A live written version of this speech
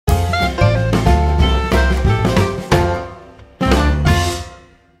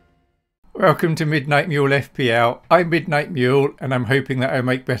Welcome to Midnight Mule FPL. I'm Midnight Mule and I'm hoping that I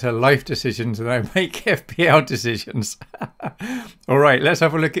make better life decisions than I make FPL decisions. Alright, let's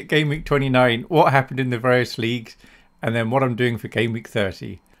have a look at Game Week 29, what happened in the various leagues, and then what I'm doing for Game Week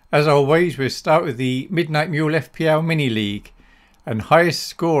 30. As always, we'll start with the Midnight Mule FPL Mini League. And highest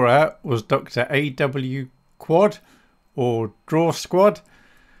scorer was Dr. AW Quad or Draw Squad.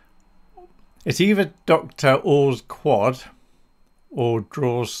 It's either Dr. All's Quad or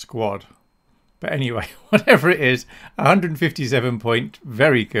Draws Squad. But anyway, whatever it is, 157 points,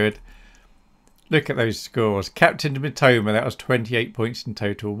 very good. Look at those scores. Captain Matoma, that was 28 points in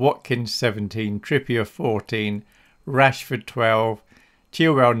total. Watkins 17, Trippier 14, Rashford 12,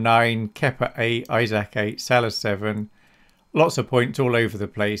 Chilwell 9, Kepa 8, Isaac 8, Salah 7. Lots of points all over the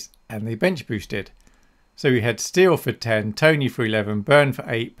place, and they bench boosted. So we had Steele for 10, Tony for 11, Burn for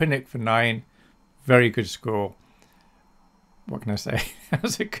 8, Pinnock for 9. Very good score. What can I say? That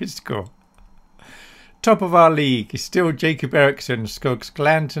was a good score. Top of our league is still Jacob Eriksson, Skogs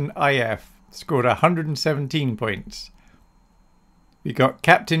Glanton IF, scored 117 points. We got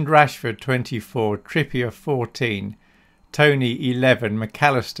Captain Rashford 24, Trippier 14, Tony 11,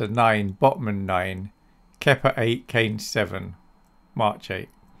 McAllister 9, Botman 9, Kepa 8, Kane 7, March 8.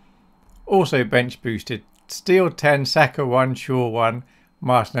 Also bench boosted, Steele 10, Saka 1, Shaw 1,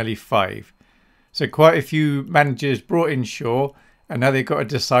 Martinelli 5. So quite a few managers brought in Shaw, and now they've got to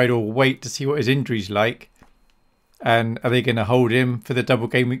decide or wait to see what his injury's like. And are they going to hold him for the double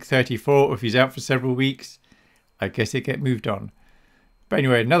game week 34, or if he's out for several weeks? I guess they get moved on. But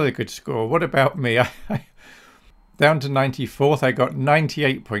anyway, another good score. What about me? Down to 94th, I got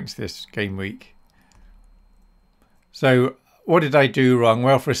 98 points this game week. So what did I do wrong?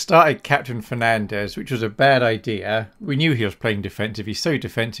 Well, for a start, I captained Fernandes, which was a bad idea. We knew he was playing defensive. He's so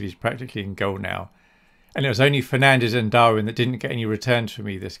defensive, he's practically in goal now. And it was only Fernandes and Darwin that didn't get any returns for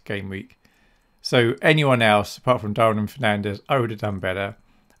me this game week. So anyone else, apart from Darwin and Fernandes, I would have done better.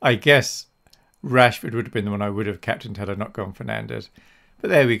 I guess Rashford would have been the one I would have captained had I not gone Fernandes. But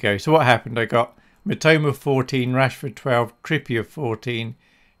there we go. So what happened? I got Matoma 14, Rashford 12, Trippier 14,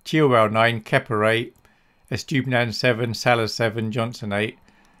 Chilwell 9, Kepa 8, Estupiñán 7, Salah 7, Johnson 8.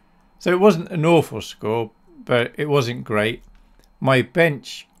 So it wasn't an awful score, but it wasn't great. My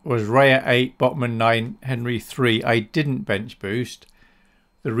bench was Raya 8, Botman 9, Henry 3. I didn't bench boost.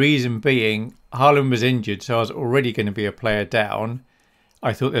 The reason being, Haaland was injured, so I was already going to be a player down.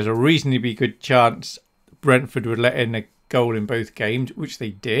 I thought there's a reasonably good chance Brentford would let in a goal in both games, which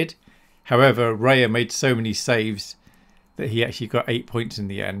they did. However, Raya made so many saves that he actually got 8 points in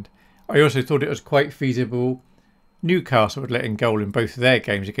the end. I also thought it was quite feasible Newcastle would let in goal in both of their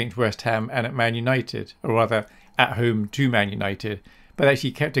games against West Ham and at Man United, or rather at home to Man United, but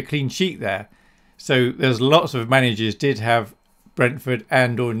actually kept a clean sheet there. So there's lots of managers did have Brentford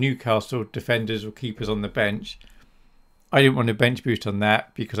and or Newcastle defenders or keepers on the bench. I didn't want to bench boost on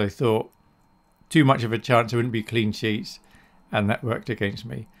that because I thought too much of a chance there wouldn't be clean sheets, and that worked against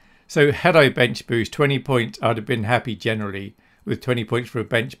me. So had I bench boost 20 points, I'd have been happy generally with 20 points for a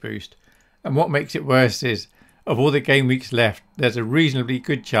bench boost. And what makes it worse is, of all the game weeks left, there's a reasonably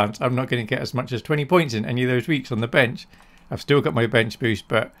good chance I'm not going to get as much as 20 points in any of those weeks on the bench. I've still got my bench boost,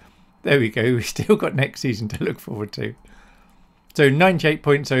 but there we go. We've still got next season to look forward to. So 98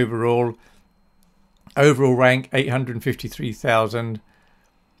 points overall. Overall rank 853,000.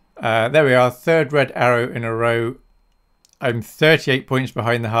 There we are, third red arrow in a row. I'm 38 points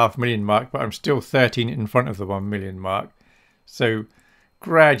behind the 500,000 mark, but I'm still 13 in front of the 1 million mark. So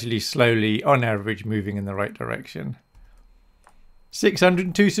gradually, slowly, on average, moving in the right direction.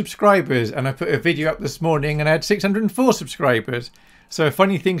 602 subscribers, and I put a video up this morning and I had 604 subscribers. So a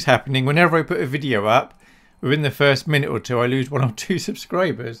funny thing's happening. Whenever I put a video up, within the first minute or two, I lose 1 or 2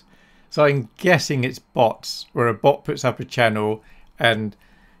 subscribers. So I'm guessing it's bots, where a bot puts up a channel and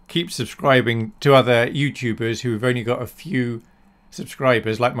keeps subscribing to other YouTubers who've only got a few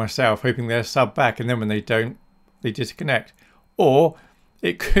subscribers, like myself, hoping they'll sub back, and then when they don't, they disconnect. Or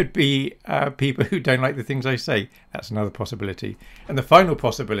it could be people who don't like the things I say. That's another possibility. And the final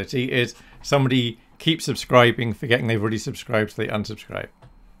possibility is somebody keeps subscribing, forgetting they've already subscribed, so they unsubscribe.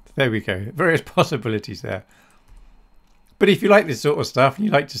 There we go. Various possibilities there. But if you like this sort of stuff and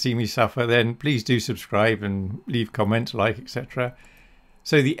you like to see me suffer, then please do subscribe and leave comments, like, etc.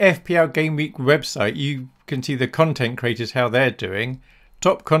 So the FPL Game Week website, you can see the content creators, how they're doing.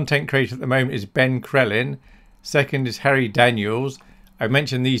 Top content creator at the moment is Ben Krellin. Second is Harry Daniels. I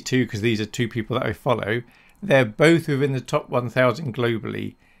mentioned these two because these are two people that I follow. They're both within the top 1,000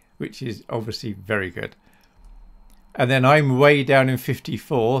 globally, which is obviously very good. And then I'm way down in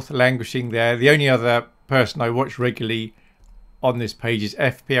 54th, languishing there. The only other person I watch regularly on this page is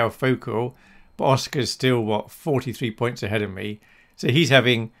FPL Focal, but Oscar's still, what, 43 points ahead of me. So he's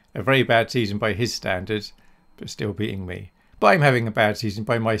having a very bad season by his standards, but still beating me. But I'm having a bad season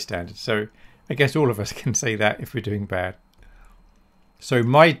by my standards, so I guess all of us can say that if we're doing bad. So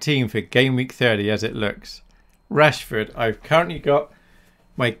my team for game week 30 as it looks. Rashford, I've currently got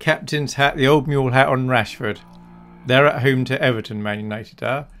my captain's hat, the old mule hat on Rashford. They're at home to Everton, Man United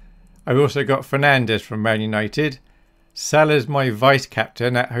are. I've also got Fernandes from Man United. Salah's my vice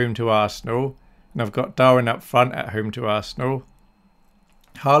captain at home to Arsenal. And I've got Darwin up front at home to Arsenal.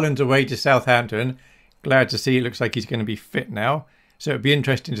 Haaland's away to Southampton. Glad to see it looks like he's going to be fit now. So it'd be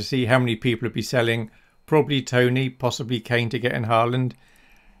interesting to see how many people would be selling. Probably Tony, possibly Kane to get in Haaland.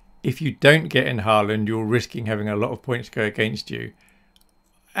 If you don't get in Haaland, you're risking having a lot of points go against you.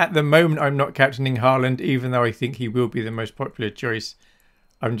 At the moment, I'm not captaining Haaland, even though I think he will be the most popular choice.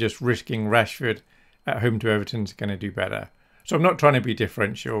 I'm just risking Rashford at home to Everton's going to do better. So I'm not trying to be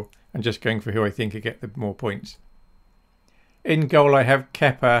differential. I'm just going for who I think will get the more points. In goal, I have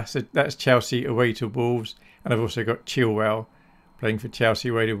Kepa, so that's Chelsea away to Wolves. And I've also got Chilwell playing for Chelsea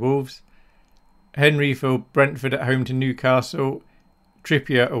away to Wolves. Henry for Brentford at home to Newcastle.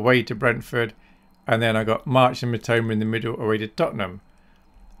 Trippier away to Brentford. And then I got March and Matoma in the middle away to Tottenham.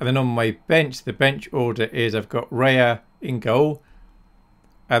 And then on my bench, the bench order is I've got Raya in goal.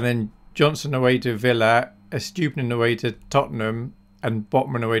 And then Johnson away to Villa. Estupiñán away to Tottenham. And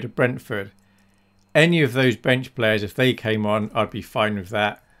Botman away to Brentford. Any of those bench players, if they came on, I'd be fine with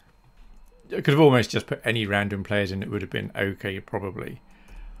that. I could have almost just put any random players in. It would have been okay, probably.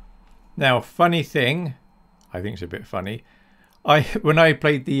 Now, funny thing, I think it's a bit funny. When I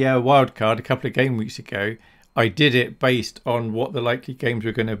played the wild card a couple of game weeks ago, I did it based on what the likely games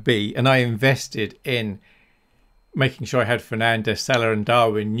were going to be. And I invested in making sure I had Fernandes, Salah and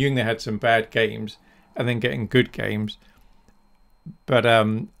Darwin, knowing they had some bad games and then getting good games. But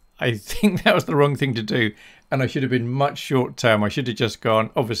I think that was the wrong thing to do. And I should have been much short term. I should have just gone,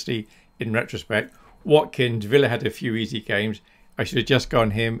 obviously, in retrospect, Watkins, Villa had a few easy games. I should have just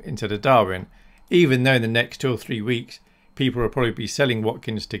gone him instead of Darwin. Even though in the next 2 or 3 weeks, people will probably be selling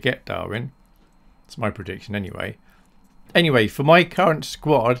Watkins to get Darwin. That's my prediction anyway. Anyway, for my current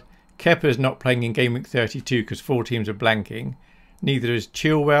squad, Kepa's not playing in Game Week 32 because 4 teams are blanking. Neither is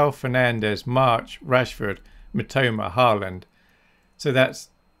Chilwell, Fernandes, March, Rashford, Matoma, Haaland. So that's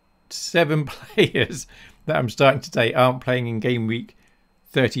 7 players that I'm starting today aren't playing in Game Week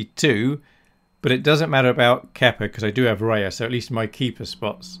 32. But it doesn't matter about Kepa because I do have Raya. So at least my keeper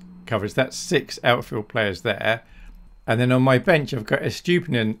spots covers. That's 6 outfield players there. And then on my bench, I've got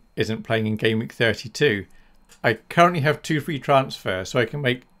Estupiñán isn't playing in Game Week 32. I currently have 2 free transfers. So I can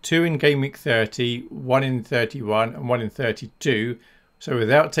make 2 in Game Week 30, 1 in 31 and 1 in 32. So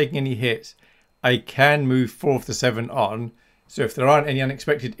without taking any hits, I can move 4 of the 7 on. So if there aren't any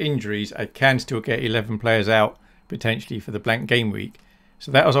unexpected injuries, I can still get 11 players out potentially for the blank game week.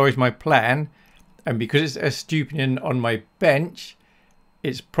 So that was always my plan. And because it's Estupiñán on my bench,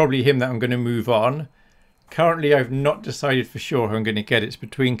 it's probably him that I'm going to move on. Currently, I've not decided for sure who I'm going to get. It's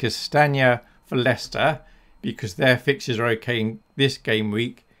between Castagna for Leicester, because their fixtures are okay in this game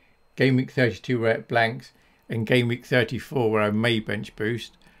week. Game week 32 where it blanks, and game week 34 where I may bench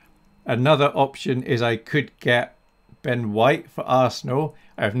boost. Another option is I could get Ben White for Arsenal.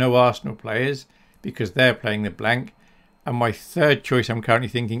 I have no Arsenal players because they're playing the blank. And my third choice I'm currently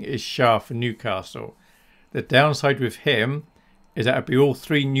thinking is Shah for Newcastle. The downside with him is that it'd be all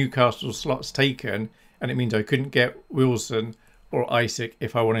 3 Newcastle slots taken, and it means I couldn't get Wilson or Isaac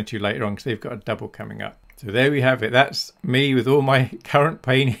if I wanted to later on because they've got a double coming up. So there we have it. That's me with all my current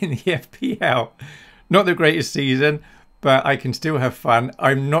pain in the FPL. Not the greatest season, but I can still have fun.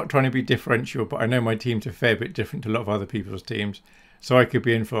 I'm not trying to be differential, but I know my team's a fair bit different to a lot of other people's teams. So I could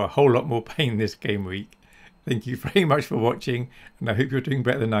be in for a whole lot more pain this game week. Thank you very much for watching, and I hope you're doing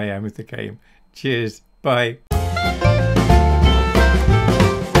better than I am with the game. Cheers. Bye.